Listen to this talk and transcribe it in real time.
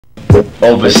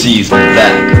Overseas and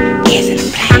back.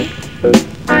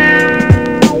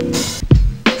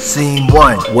 Scene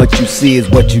 1. What you see is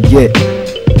what you get.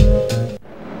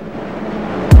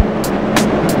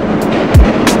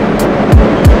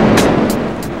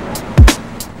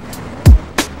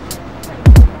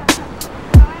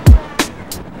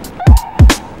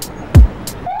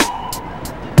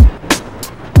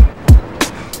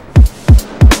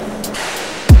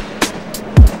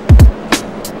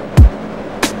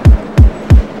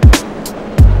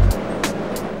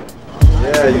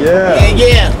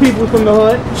 Yeah. People from the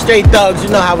hood. Straight thugs, you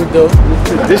know how we do.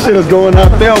 This shit is going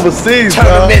out there overseas, Turn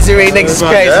the misery, niggas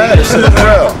crazy. This is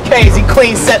real. Crazy,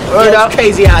 Queen set,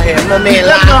 crazy out here. My man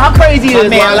Logic. How crazy it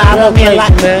is,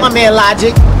 my man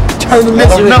Logic. Turn the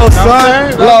misery. No,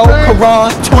 son. Low, Quran,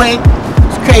 Twin.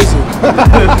 It's crazy.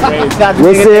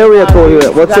 What's the area code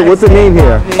here? What's the name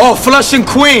here? Oh, Flushing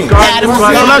Queens.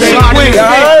 Flushing Queens.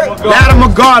 Gardens. Latimer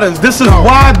Gardens. This is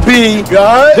YB.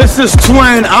 This is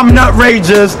Twin. I'm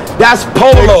Nutrageous. That's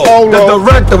Polo, the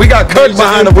director. We got Kirk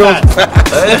behind the wheels.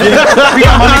 We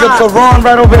got my nigga Teron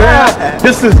right over here.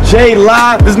 This is Jay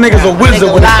Live. This nigga's a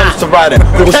wizard when it comes to writing.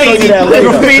 This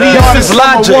is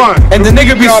Logic. And the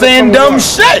nigga be saying dumb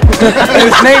shit. And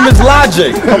his name is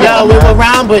Logic. Y'all live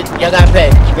around, but y'all gotta pay.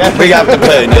 We got to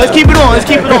pay now. Let's keep it on.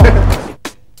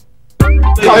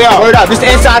 Oh, yo, word up. This is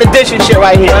the inside edition shit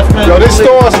right here. Yo, this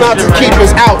store is not to keep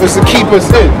us out, it's to keep us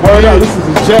in. Word up. This is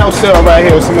a jail cell right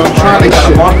here with some electronic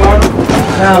shit.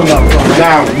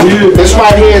 Now, this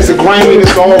right here is the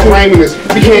graininess, the whole graininess.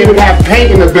 We can't even have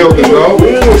paint in the building, bro.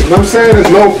 You know what I'm saying? There's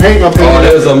no paint up here.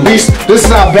 This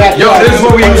is our back. Yo, this is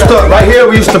what we used to, right here,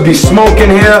 we used to be smoking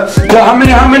here. Yo, how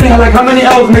many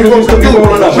L's niggas used to be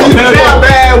rolling up?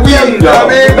 Bad weed, you know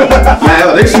what I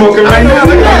mean? They smoking right now.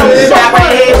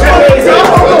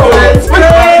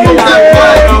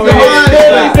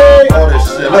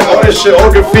 All this shit,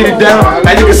 all graffiti down.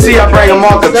 And you can see I bring a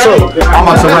marker too. I'm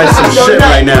about to write some shit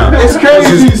right now. It's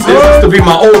crazy. This used to be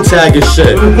my old tag and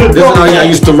shit. This is how I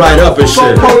used to write up and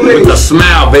shit. With the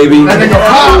smile, baby.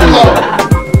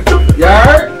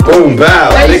 Boom,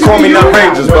 bow. They call me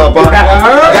Nutrageous, Papa.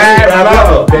 That's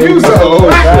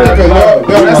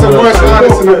the worst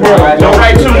artist in the world. Don't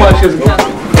write too much.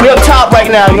 We up top right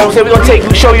now, you know what I'm saying? We're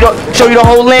gonna show you the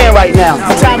whole land right now.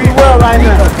 It's top of the world right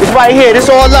now. It's right here, this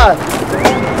all love.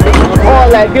 All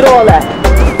that, get all that.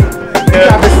 We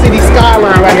got the city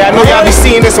skyline right here. I know y'all be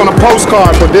seeing this on a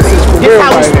postcard, but this is for real This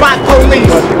how we spot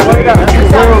police. This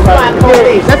how we spot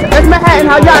police. That's Manhattan,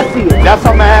 how y'all see it. That's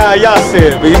how Manhattan, y'all see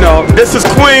it. But you know, this is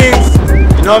Queens.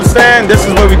 You know what I'm saying? This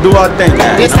is where we do our thing,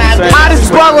 man. This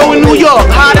hottest borough in New York.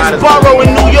 Hottest borough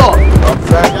in New York.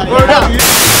 Word up.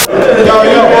 Yo,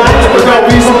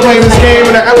 we used to play this game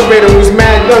in the elevator. It was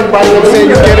mad young, buddy. You know what I'm saying?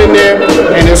 You get in there,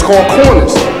 and it's called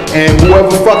corners. And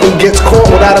whoever fucking gets caught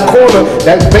without a corner,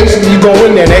 that's basically you go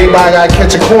in there and everybody gotta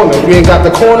catch a corner. If you ain't got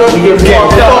the corner, you get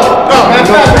fucked up. That's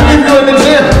how we do in the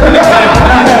gym.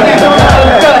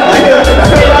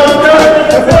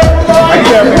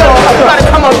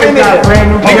 Come up in there.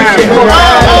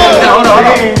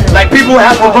 Like people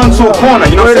have to run to a corner.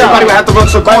 You know, everybody would have to run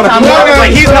to a corner.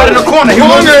 Like he's not in the corner. He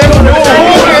wants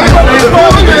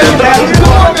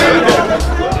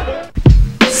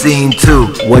Scene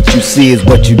 2. What you see is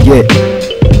what you get.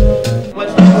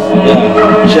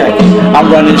 Check.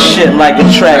 I'm running shit like a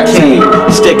track team,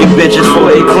 sticking bitches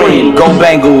for a cream, gold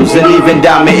bangles and even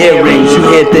diamond earrings. You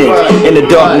hear things in the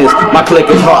darkness, my clique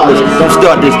is heartless. Don't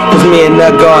start this, cause me and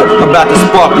that God about to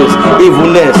spark this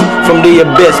evilness from the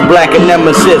abyss, black and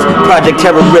nemesis, project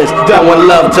terrorist, throwing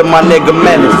love to my nigga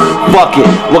Menace. Fuck it,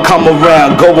 we'll come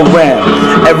around, go around.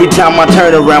 Every time I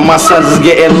turn around, my sons is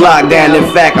getting locked down. In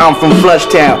fact, I'm from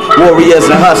Flushtown, warriors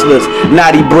and hustlers,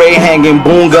 naughty braid hanging,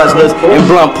 boom guzzlers, and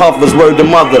blunt puffers. Word to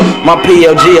mother, my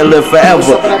PLG will live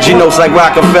forever. Geno's like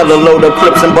Rockefeller, load up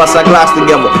clips and bust our glocks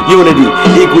together. Unity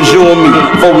equals you and me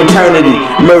for eternity.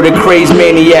 Murder craze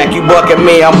maniac, you buck at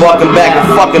me, I'm bucking back and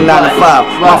fucking 9 to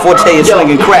 5. My forte is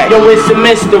slinging crack. Yo, it's a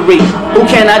mystery. Who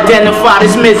can identify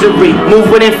this misery?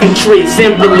 Move with infantry,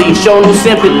 simply show no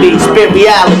sympathy, spit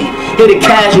reality. Hit a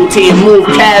casualty and move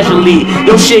casually.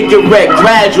 Your shit get wrecked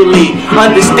gradually.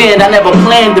 Understand I never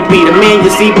planned to be the man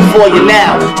you see before you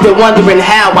now. Still wondering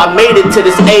how I made it to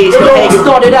this age. It all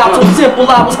started out so simple.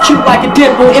 I was cute like a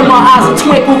dimple. In my eyes a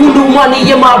twinkle. Who knew money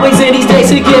in my ways in these days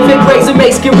to give it grace and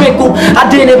makes it wrinkle. I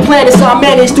didn't plan it, so I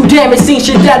managed to damage. Seen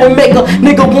shit that'll make a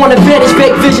nigga wanna vanish.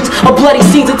 Fake visions of bloody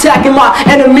scenes attacking my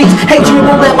enemies. Hatred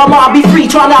won't let my mind be free.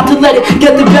 Try not to let it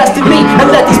get the best of me. And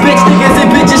let these bitch niggas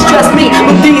and bitches stress me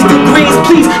with these degrees. Greens,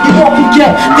 please, you won't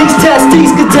forget these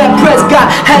testes. Cadet press got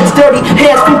heads dirty,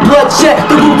 hands from bloodshed.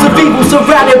 The roots of evil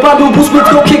surrounded by nobles with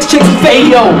no kicks, chicks, and Hey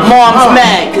yo, mom's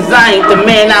mad, cause I ain't the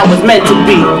man I was meant to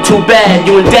be. Too bad,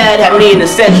 you and dad had me in a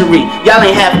century. Y'all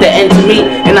ain't have to enter me,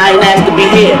 and I ain't asked to be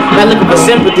here. Not looking for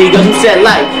sympathy, cause you said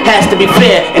life has to be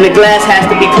fair, and the glass has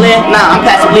to be clear. Nah, I'm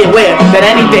passively aware that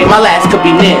any day my last could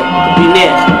be near.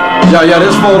 Yo,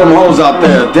 there's 4 of them hoes out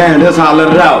there. Damn, this how I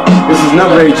let it out. This is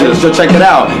outrageous. Yo, check it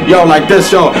out. Yo, like this,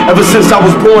 yo. Ever since I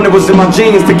was born, it was in my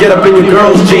genes to get up in your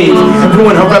girl's jeans and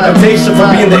ruin her reputation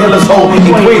for being the illest hoe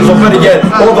in Queens, or better yet,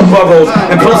 all the boroughs.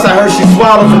 And plus, I heard she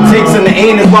swallows and takes in the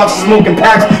anus while she's smoking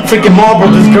packs. Freaking Marlboro,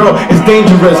 this girl is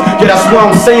dangerous. Yeah, that's why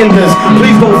I'm saying this.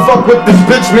 Please don't fuck with this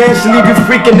bitch, man. She leave you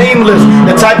freaking nameless.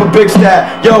 The type of bitch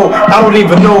that, yo, I don't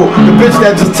even know. The bitch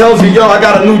that just tells you, yo, I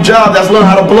got a new job. That's learn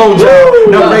how to blow job.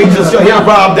 Outrageous. Yo, here to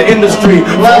rob the industry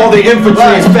for all the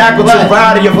infantries, faculty,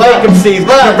 variety of vacancies.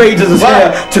 Outrageous is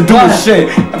here to do his shit.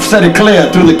 I've said it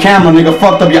clear through the camera, nigga.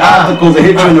 Fucked up your obstacles and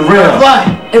hit you in the rear.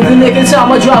 Every nigga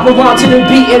time I drop a rhyme to the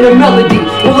beat and the melody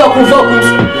with local vocals,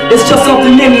 it's just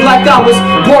something in me like I was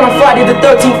born on Friday the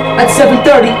 13th at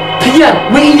 7:30 p.m.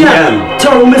 with EM.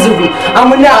 Eternal misery.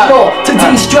 I'm an outlaw to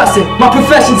de-stressing. My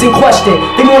profession's in question.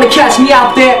 They wanna catch me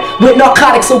out there with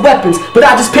narcotics or weapons, but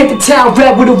I just paint the town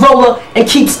red with a roller and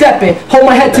keep stepping. Hold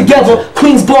my head together,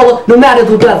 Queens baller, no matter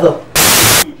the weather.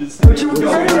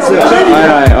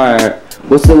 Alright.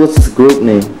 What's the group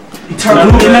name? The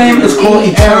group name is called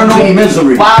Eternal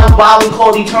Misery. Why we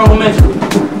called Eternal Misery?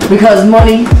 Because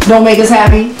money don't make us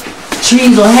happy,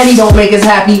 trees or Henny don't make us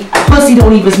happy, pussy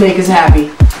don't even make us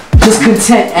happy. Just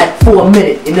content for a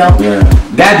minute, you know? Yeah.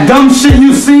 That dumb shit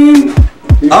you seen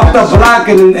up the block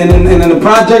and in the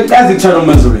project, that's Eternal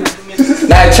Misery.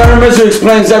 Now, Eternal Misery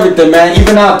explains everything, man,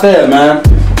 even out there, man.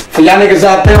 For y'all niggas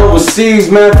out there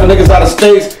overseas, man, for niggas out of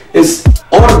states, it's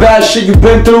all the bad shit you've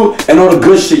been through and all the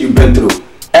good shit you've been through.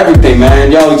 Everything,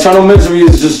 man. Yo, Eternal Misery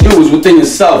is just you, it's within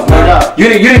yourself, man. You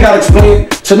ain't gotta explain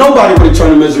to nobody what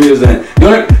Eternal Misery is in.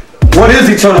 What is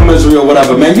eternal misery or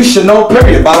whatever, man? You should know,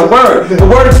 period, by the word. The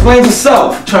word explains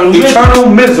itself. Eternal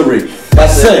misery.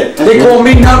 That's it. They call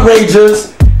me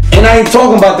Nutrageous, and I ain't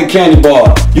talking about the candy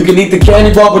bar. You can eat the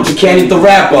candy bar, but you can't eat the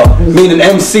rapper. Meaning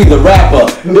MC, the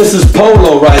rapper. This is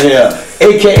Polo right here,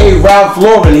 a.k.a. Ralph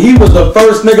Lauren. He was the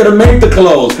first nigga to make the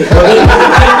clothes. But they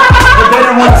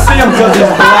didn't want to see him because he's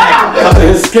black, because of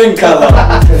his skin color.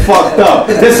 Fucked up.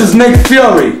 This is Nick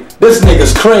Fury. This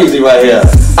nigga's crazy right here.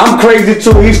 I'm crazy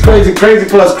too, he's crazy, crazy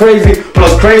plus crazier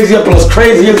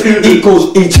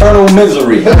equals eternal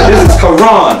misery. This is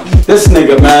Quran. This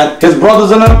nigga, man, his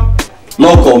brothers in him,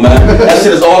 local, man. That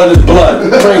shit is all in his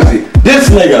blood. Crazy. This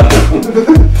nigga.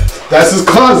 That's his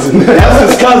cousin.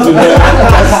 That's his cousin, man.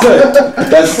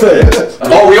 That's it.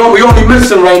 Oh, we only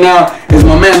missing right now is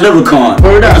my man Lyricon.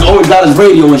 He's always got his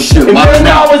radio and shit. If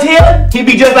Lyricon was here, he'd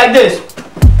be just like this.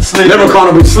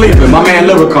 Lyricon will be sleeping. My man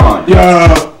Lyricon.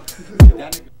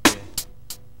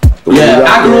 Yeah,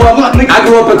 I grew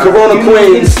up in Corona,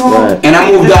 Queens, and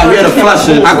I moved out here to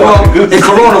Flushing. I grew up in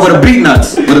Corona where the Beat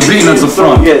Nuts are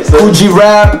from. Coogee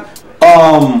Rap.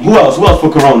 Who else for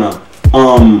Corona?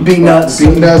 Beat Nuts.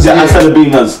 Yeah, I said the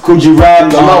Beat Nuts. Coogee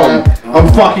Rap. I'm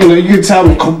fucking, you can tell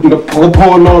me,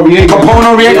 Capone Noriega.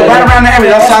 Right around the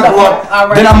area. That's how I grew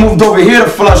up. Then I moved over here to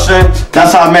Flushing.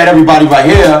 That's how I met everybody right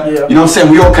here. You know what I'm saying?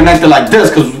 We all connected like this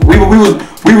because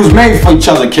we was made for each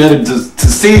other, kid. To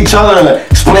see each other,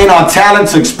 explain our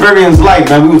talents, experience life,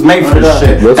 man. We was made for this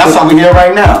shit. That's how we here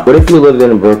right now. What if you lived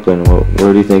in Brooklyn?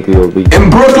 Where do you think you'll be? In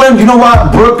Brooklyn, you know why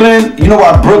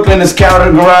Brooklyn is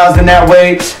categorized in that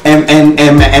way, and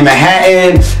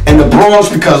Manhattan and the Bronx,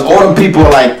 because all them people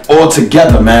are like all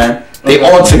together, man. They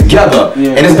all together,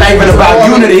 and it's not even about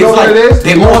unity. It's like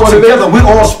they all together. We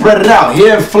all spread it out.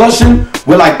 Here in Flushing,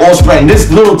 we're like all spread in this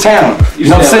little town. You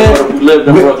know what I'm saying? We lived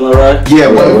in Brooklyn, right? Yeah,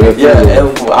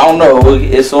 I don't know.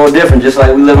 It's all different. Just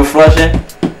like we live in Flushing.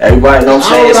 Everybody know what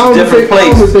I'm saying? It's a different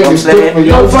place. You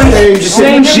know what I'm saying? The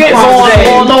same shit all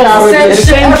over. The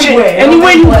same shit.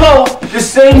 Anywhere you go, the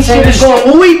same shit is going.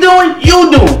 What we doing, you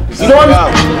doing. You know what I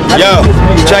mean? Yo,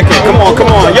 check it. Come on.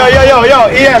 Yo.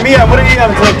 EM. What did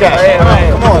EM click at?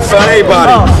 Come on, son.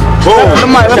 Everybody. Boom.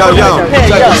 Yo.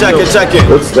 Check it.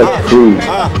 What's the cruise?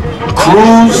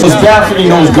 Cruise is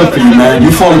definitely good for you, man. You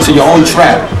fall into your own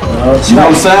trap. You know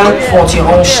what I'm saying? Fall to your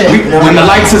own shit. When the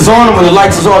lights is on and when the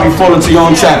lights is off, you fall into your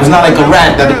own trap. It's not like a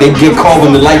rat that they get caught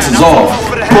when the lights is off.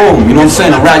 Boom, you know what I'm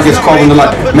saying? A rat gets caught when the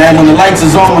light. Man, when the lights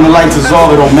is on, when the lights is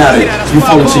off, it don't matter. You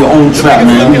fall into your own trap,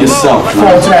 man. You yourself.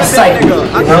 Fall into that cycle.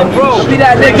 Be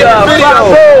that nigga.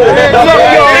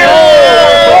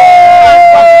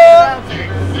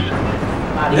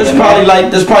 This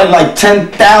there's probably like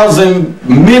 10,000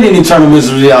 million Eternal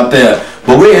Misery out there.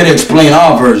 But we're here to explain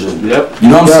our version. Yep. You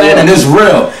know what I'm saying? And it's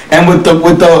real. And with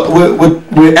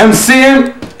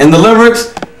MCing and the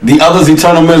lyrics, the others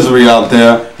Eternal Misery out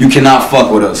there, you cannot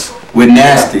fuck with us. We're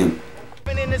nasty.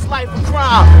 In this life of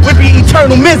crime, would be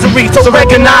eternal misery. So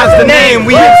recognize the name.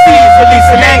 We MCs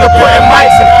releasing anger, putting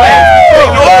mics in flames.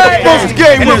 First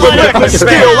game with relentless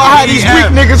skill. I had these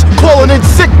weak niggas calling in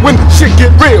sick when shit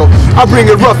get real. I bring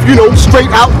it rough, you know,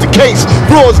 straight out the case.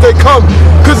 Raw as they come,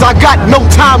 cause I got no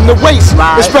time to waste.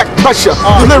 Respect pressure,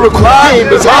 the lyrical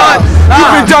game is hard.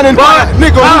 You've been done in by a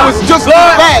nigga who was just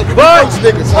bad with those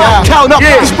niggas. Count up,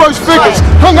 disperse figures,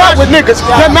 hung out with niggas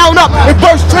that mount up and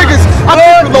burst triggers. I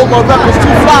keep below my records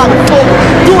too fly to forward,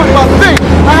 doing my thing.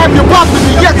 I have your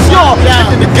property, yes y'all,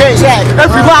 in the game.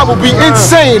 Every line will be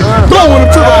insane, blowing them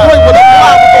to the point where the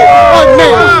line will go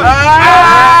unnamed.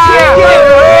 Yeah.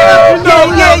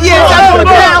 That's going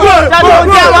down.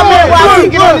 I'm here while I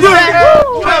keep it on the